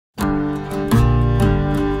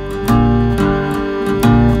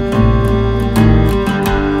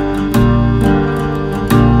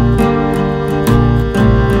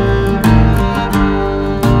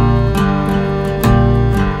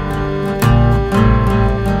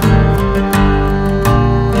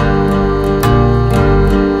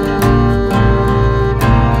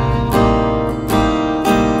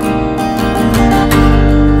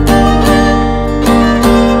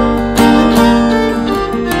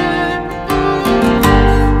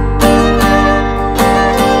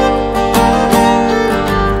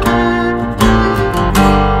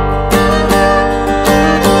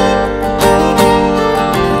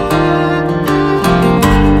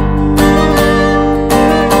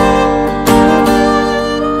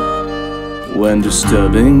when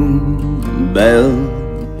disturbing bell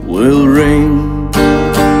will ring,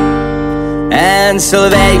 and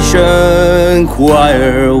salvation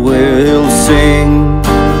choir will sing,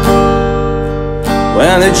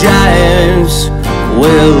 when the giants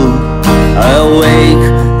will awake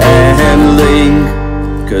and link,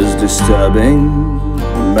 'cause disturbing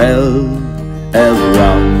bell ever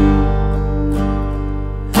rung.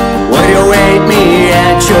 Will you wait me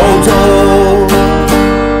at your door?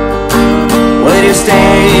 Will you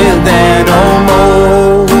stay there no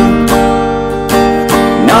more?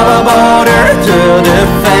 Not a border to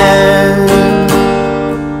defend.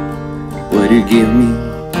 Will you give me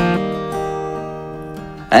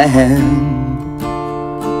a hand?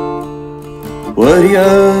 Will you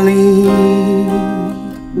lead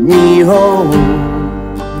me home?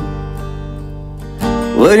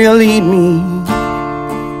 Will you lead me?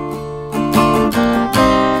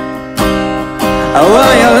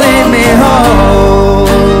 Will you lead me home?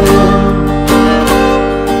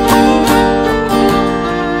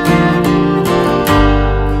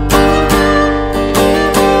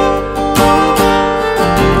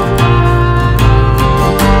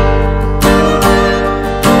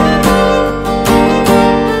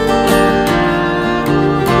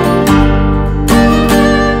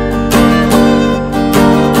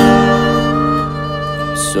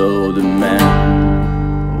 So the man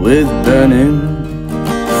with burning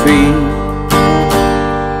feet,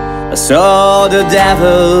 I saw the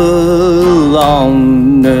devil on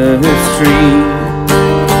the street.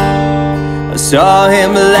 I saw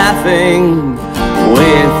him laughing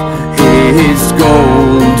with his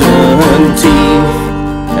golden teeth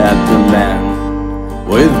at the man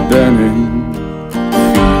with burning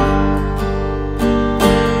feet.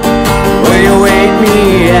 Will you wait me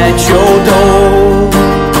at your door?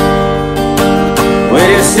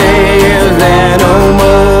 Will you stay there no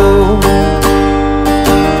more?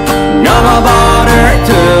 No more border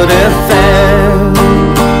to defend.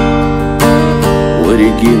 Would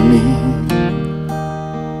you give me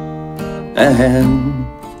a hand?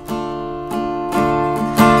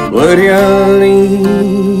 Would you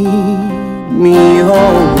lead me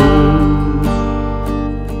home?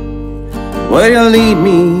 Will you lead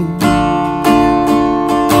me?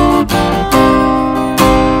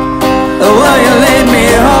 Will you lead me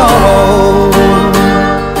home?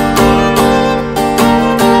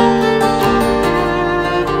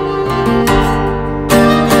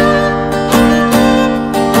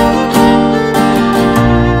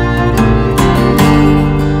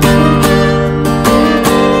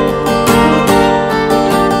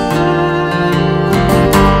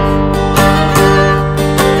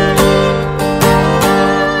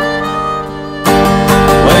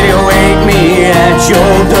 Will you wait me at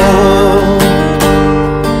your door?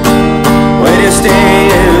 Stay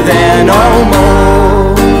there no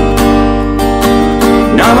more.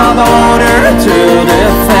 No more border to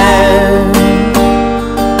defend.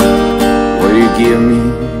 Will you give me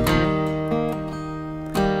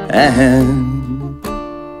a hand?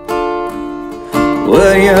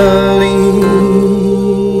 Will you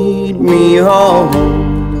lead me home?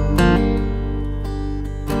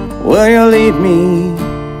 Will you lead me?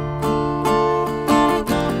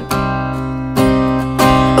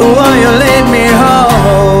 Will you lead me home?